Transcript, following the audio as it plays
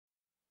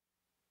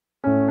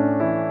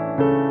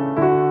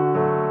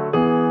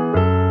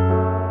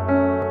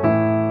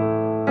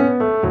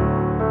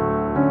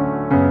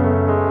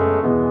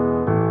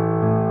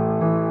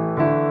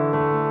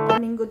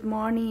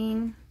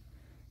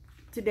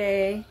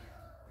today,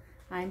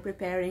 I'm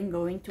preparing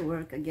going to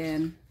work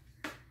again.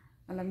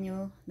 Alam nyo,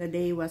 the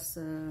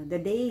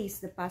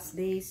past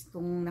days,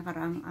 itong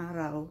nakaraang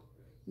araw,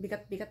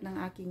 bigat-bigat ng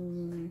aking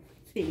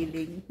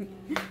feeling.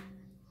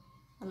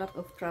 A lot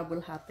of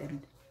trouble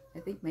happened. I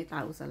think may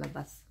tao sa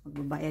labas.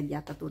 Magbabayad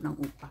yata to ng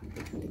upa.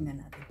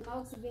 Tingnan natin.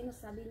 Tawag si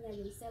Venus, sabi niya,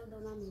 yung cell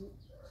daw namin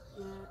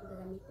na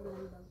gagamitin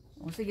lang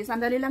daw. O sige,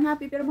 sandali lang ha.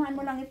 Pipirmahan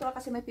mo lang ito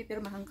kasi may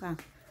pipirmahan ka.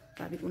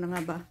 Sabi ko na nga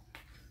ba,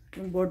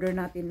 yung border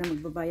natin na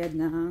magbabayad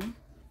ng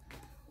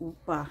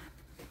upa.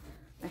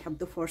 I have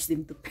to force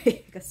them to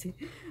pay kasi,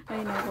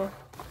 ay nako,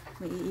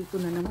 may iiko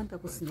na naman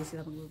tapos hindi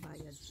sila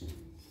magbabayad.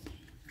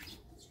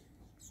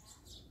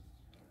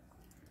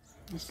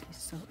 This is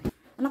so...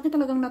 Ang laki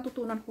talagang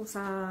natutunan ko sa,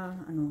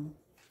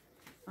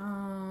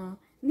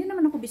 hindi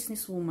naman ako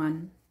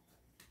businesswoman,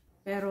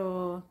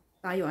 pero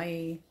tayo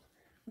ay,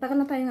 matagal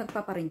na tayo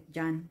nagpaparent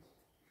dyan.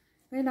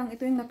 Kaya lang,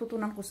 ito yung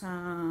natutunan ko sa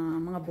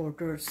mga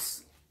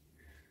borders.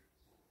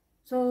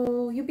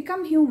 So, you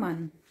become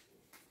human.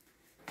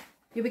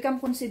 You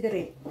become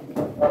considerate.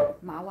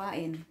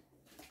 Maawain.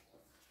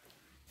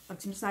 Pag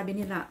sinasabi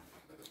nila,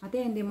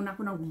 ate, hindi mo na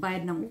ako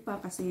nagbayad ng upa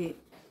kasi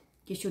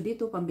kisyo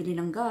dito, pambili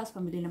ng gas,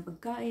 pambili ng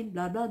pagkain,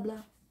 bla bla bla.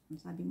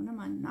 Sabi mo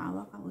naman,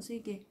 naawa ka, o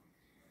sige.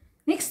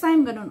 Next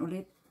time, ganun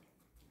ulit.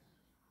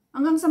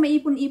 Hanggang sa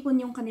maipon-ipon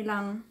yung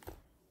kanilang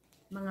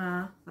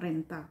mga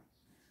renta.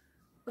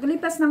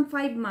 Paglipas ng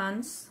 5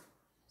 months,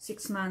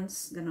 6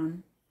 months,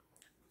 ganun.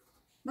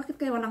 Bakit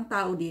kayo walang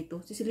tao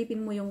dito? Sisilipin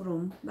mo yung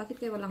room. Bakit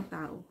kayo walang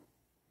tao?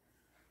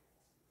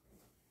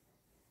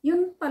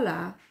 Yun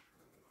pala,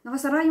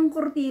 nakasara yung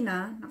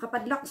kortina,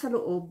 nakapadlock sa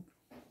loob.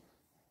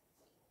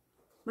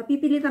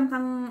 Mapipilitan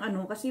kang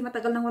kasi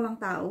matagal nang walang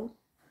tao.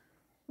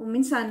 O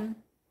minsan,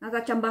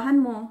 nakatsambahan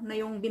mo na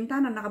yung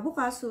bintana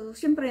nakabukas, so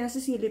syempre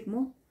nasisilip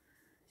mo.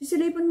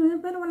 Sisilipin mo yun,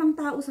 pero walang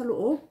tao sa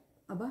loob.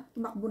 Aba,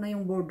 tumakbo na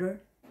yung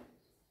border.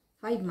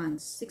 5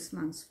 months, 6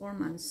 months, 4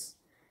 months.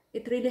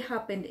 It really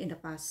happened in the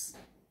past.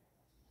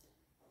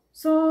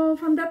 So,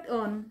 from that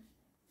on,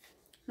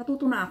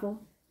 natuto na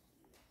ako.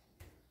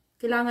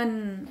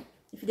 Kailangan,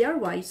 if they are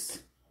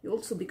wise, you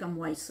also become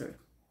wiser.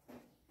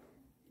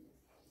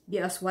 Be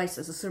as wise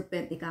as a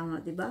serpent, ika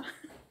nga, diba?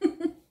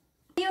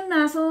 Yun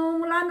na, so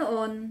mula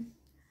noon,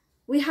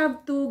 we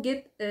have to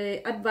get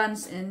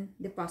advance and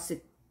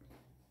deposit.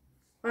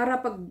 Para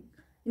pag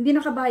hindi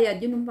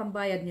nakabayad, yun yung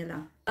pambayad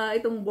nila.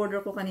 Itong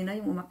border ko kanina,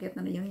 yung umakyat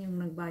na yun, yung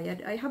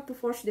nagbayad, I have to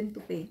force them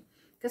to pay.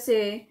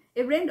 Kasi,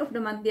 every end of the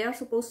month, they are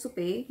supposed to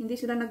pay. Hindi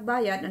sila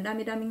nagbayad. Ang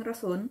dami-daming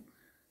rason.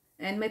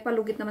 And may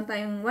palugit naman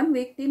tayong 1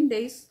 week, 10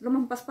 days.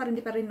 Lumampas pa rin,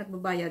 hindi pa rin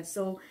nagbabayad.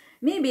 So,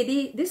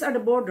 maybe these are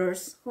the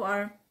boarders who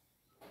are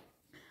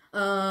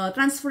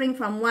transferring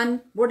from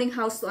one boarding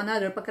house to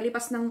another.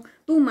 Pagkalipas ng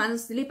 2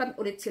 months, dilipat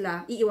ulit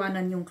sila.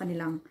 Iiwanan yung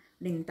kanilang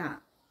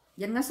linta.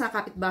 Yan nga sa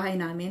kapitbahay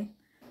namin.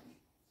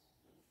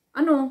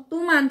 2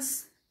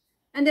 months.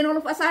 And then all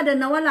of a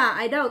sudden, nawala.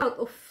 I doubt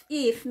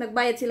if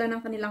nagbayad sila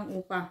ng kanilang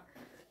upa.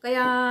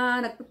 Kaya,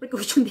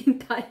 nagprecaution din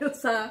tayo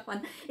sa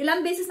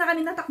ilang beses na kami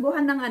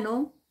natakbuhan ng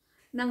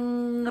ng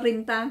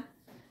renta.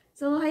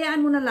 So, hayaan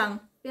mo na lang.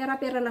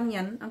 Pera-pera lang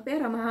yan. Ang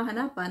pera,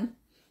 mahahanapan.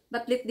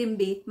 But let them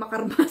be,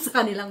 makarma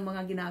sa kanilang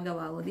mga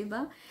ginagawa. O,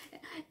 diba?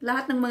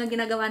 Lahat ng mga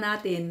ginagawa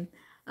natin,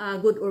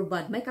 good or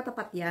bad, may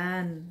katapat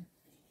yan.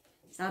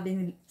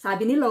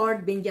 Sabi ni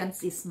Lord,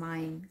 vengeance is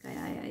mine.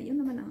 Kaya,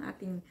 yun naman ang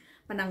ating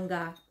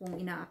panangga kung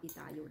inaapi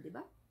tayo,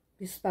 diba?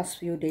 This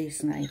past few days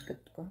na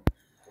ikot ko.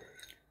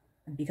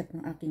 Ang bigat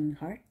ng aking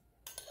heart.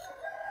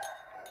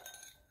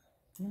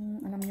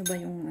 Yung, alam nyo ba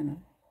yung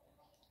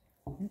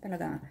yun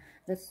talaga,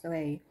 that's the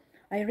way.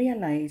 I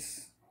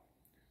realize,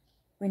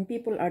 when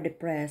people are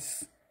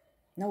depressed,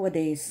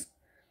 nowadays,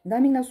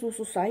 daming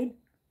nasusuicide.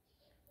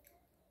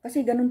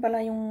 Kasi ganun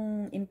pala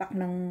yung impact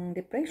ng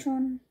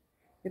depression,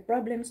 the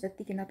problems that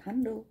they cannot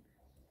handle.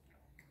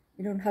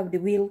 You don't have the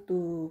will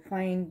to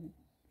find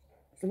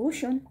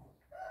solution.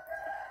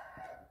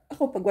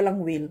 Ako, pag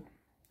walang will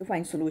to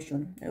find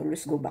solution, I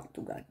always go back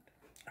to God.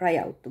 Cry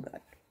out to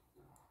God.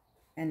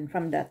 And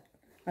from that,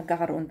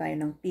 nagkakaroon tayo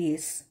ng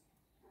peace.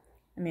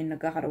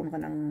 Nagkakaroon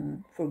ka ng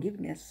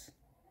forgiveness.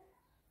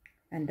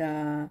 And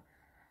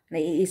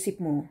naiisip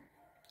mo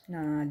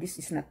na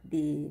this is not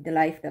the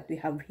life that we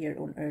have here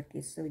on earth.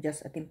 Is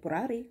just a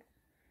temporary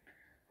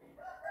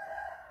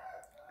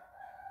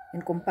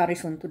in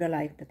comparison to the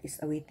life that is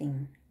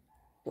awaiting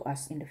to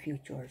us in the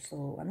future.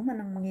 So, ano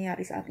man ang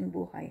mangyayari sa ating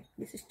buhay,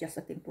 this is just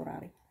a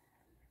temporary.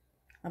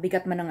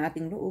 Mabigat man ang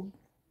ating loob,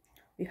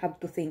 we have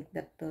to think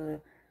that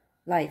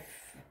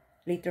life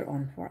later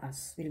on for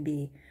us will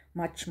be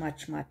much,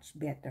 much, much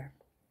better.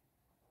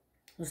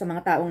 So, sa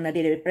mga taong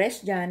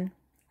nade-depress dyan,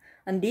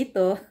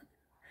 andito,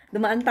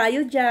 dumaan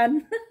tayo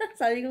dyan.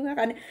 Sabi ko nga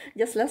kanina,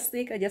 just last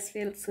week, I just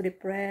felt so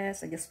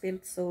depressed, I just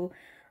felt so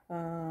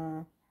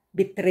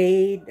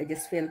betrayed, I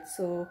just felt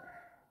so,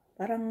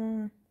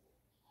 parang,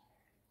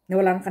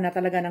 nawalan ka na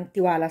talaga ng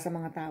tiwala sa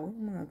mga tao,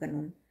 mga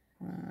ganun,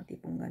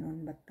 tipong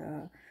ganun, but,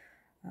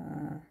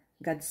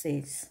 God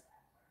says,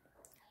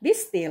 be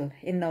still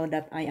and know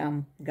that I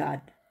am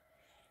God.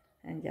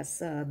 And just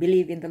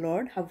believe in the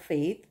Lord, have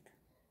faith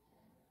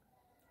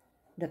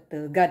that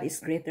God is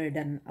greater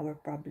than our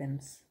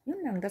problems.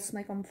 Yun lang, that's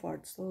my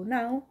comfort. So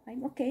now,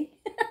 I'm okay.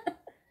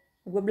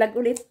 Mag-vlog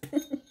ulit.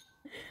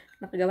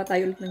 Nakagawa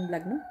tayo ulit ng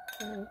vlog, no?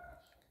 So,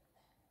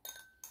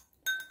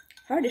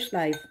 hard is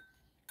life.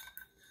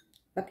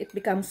 But it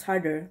becomes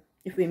harder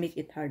if we make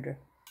it harder.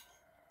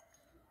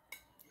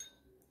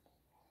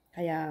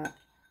 Kaya,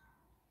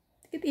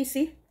 take it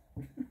easy.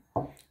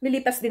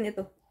 Lilipas din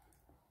ito.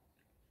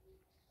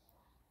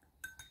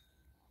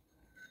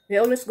 We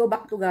always go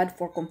back to God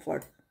for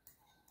comfort.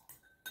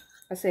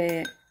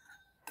 Kasi,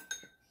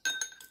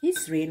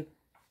 He's real.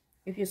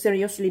 If you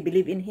seriously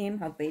believe in Him,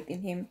 have faith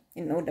in Him,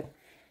 you know that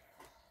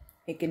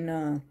He can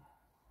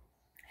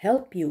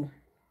help you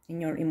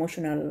in your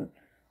emotional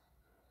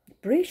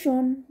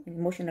depression,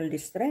 emotional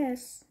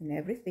distress, and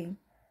everything.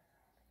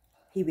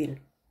 He will.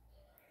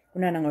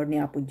 Una nang ni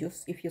Apo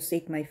Diyos, if you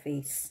seek my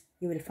face,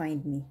 you will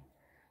find me.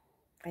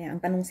 Kaya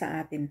ang tanong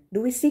sa atin,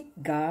 do we seek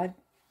God?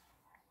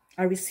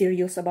 Are we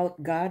serious about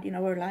God in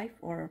our life?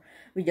 Or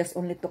we just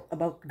only talk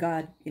about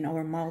God in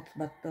our mouth,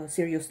 but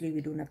seriously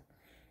we do not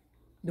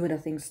do the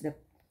things that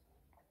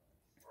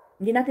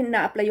hindi natin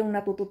na-apply yung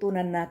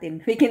natututunan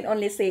natin. We can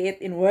only say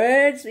it in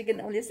words. We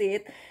can only say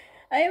it.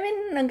 I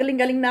mean, ang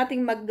galing-galing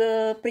nating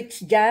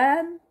mag-preach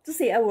dyan to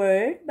say a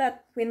word.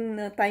 But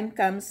when time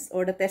comes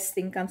or the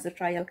testing comes, the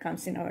trial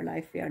comes in our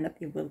life, we are not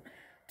able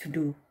to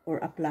do or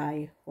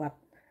apply what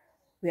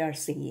we are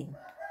saying.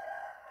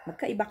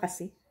 Magkaiba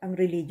kasi ang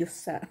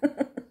religious sa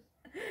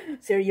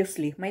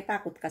seriously, may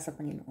takot ka sa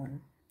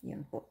Panginoon.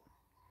 Yan po.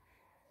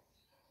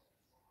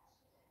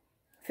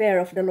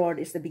 Fear of the Lord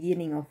is the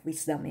beginning of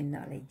wisdom and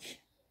knowledge.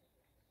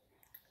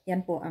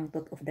 Yan po ang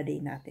thought of the day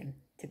natin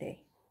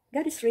today.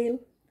 God is real.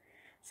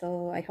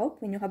 So I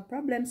hope when you have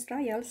problems,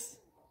 trials,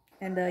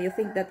 and you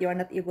think that you are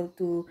not able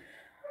to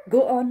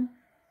go on,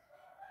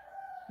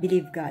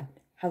 believe God,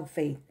 have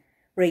faith,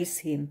 praise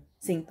Him,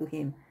 sing to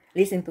Him,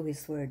 listen to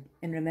His word,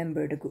 and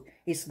remember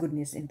His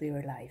goodness into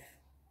your life.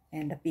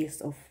 And the peace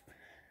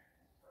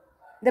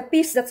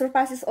that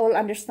surpasses all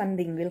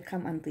understanding will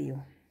come unto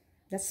you.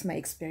 That's my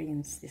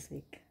experience this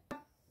week.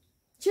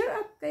 Cheer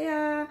up!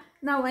 Kaya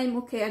now I'm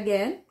okay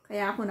again.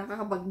 Kaya ako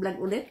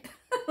nakakapag-vlog ulit.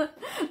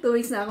 2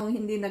 weeks na akong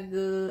hindi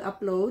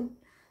nag-upload.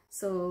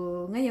 So,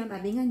 ngayon,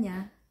 sabi nga niya,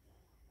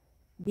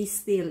 be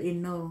still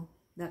and know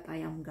that I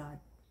am God.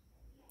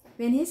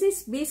 When He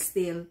says, be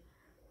still,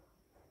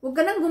 huwag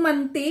ka nang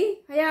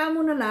gumanti. Hayaan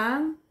mo na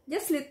lang.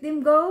 Just let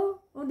them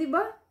go. O,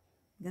 diba?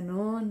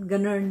 Ganon.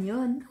 Ganon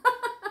yun.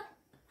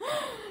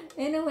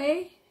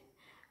 Anyway,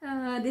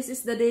 this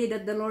is the day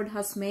that the Lord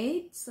has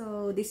made.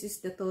 So, this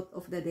is the thought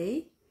of the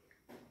day.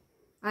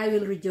 I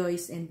will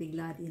rejoice and be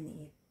glad in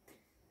it.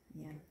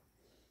 Yan.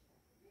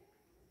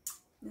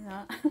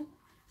 Yeah.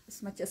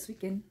 As much as we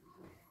can.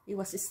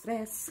 Iwas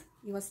stress.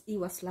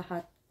 Iwas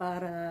lahat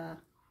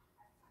para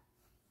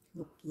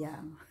look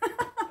young.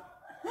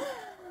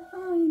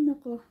 Ay,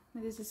 naku.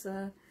 This is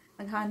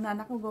naghahanda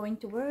na ako going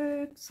to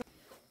work. So,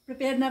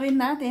 prepare na rin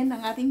natin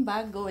ang ating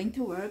bag going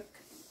to work.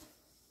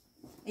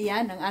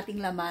 Ayan, ang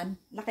ating laman.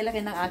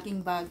 Laki-laki ng aking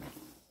bag.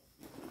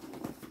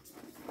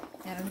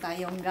 Meron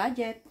tayong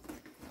gadget.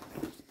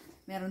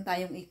 Meron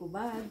tayong eco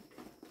bag.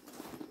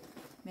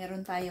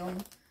 Meron tayong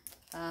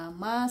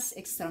mask,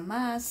 extra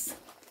mask.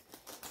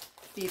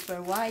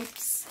 Paper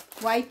wipes.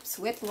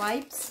 Wet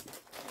wipes.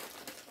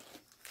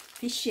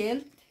 Face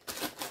shield.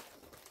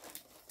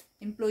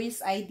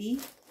 Employees ID.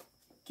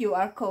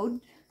 QR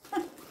code.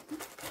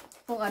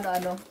 Kung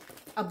ano-ano.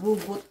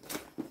 Abubot.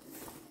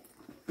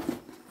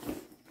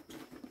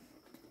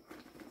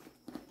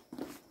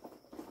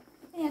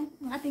 Ayan,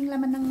 ang ating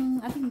laman ng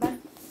ating bag.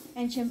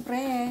 And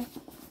syempre,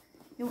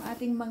 yung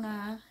ating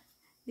mga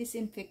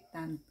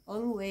disinfectant.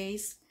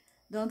 Always,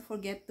 don't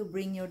forget to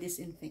bring your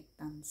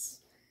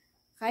disinfectants.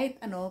 Kahit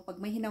ano, pag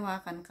may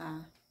hinawakan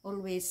ka,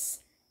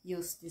 always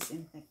use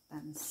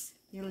disinfectants.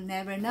 You'll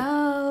never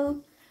know.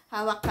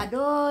 Hawak ka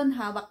doon,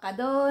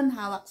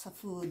 hawak sa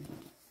food.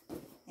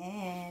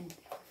 And,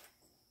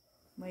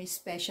 may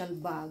special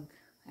bag.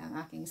 Ang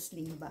aking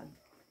sling bag.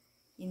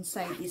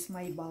 Inside is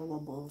my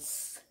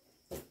valuables.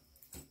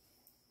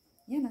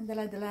 Yan ang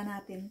dala-dala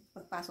natin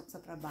pagpasok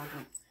sa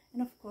trabaho. And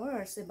of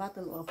course, a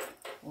bottle of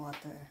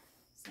water.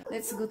 So,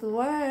 let's go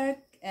to work.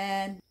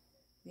 And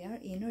we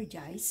are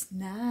energized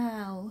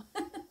now.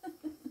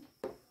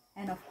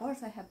 And of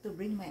course, I have to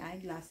bring my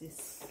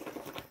eyeglasses.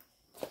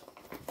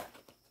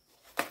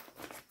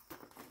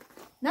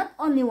 Not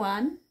only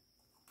one,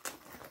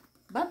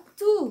 but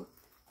 2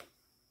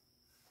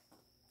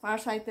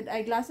 far-sighted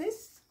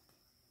eyeglasses.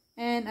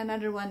 And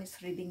another one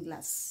is reading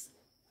glass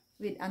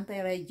with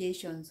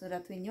anti-radiation, so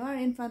that when you are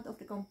in front of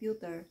the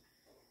computer,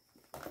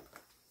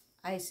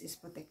 eyes is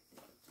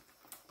protected.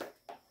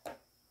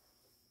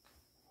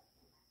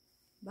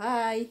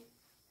 Bye!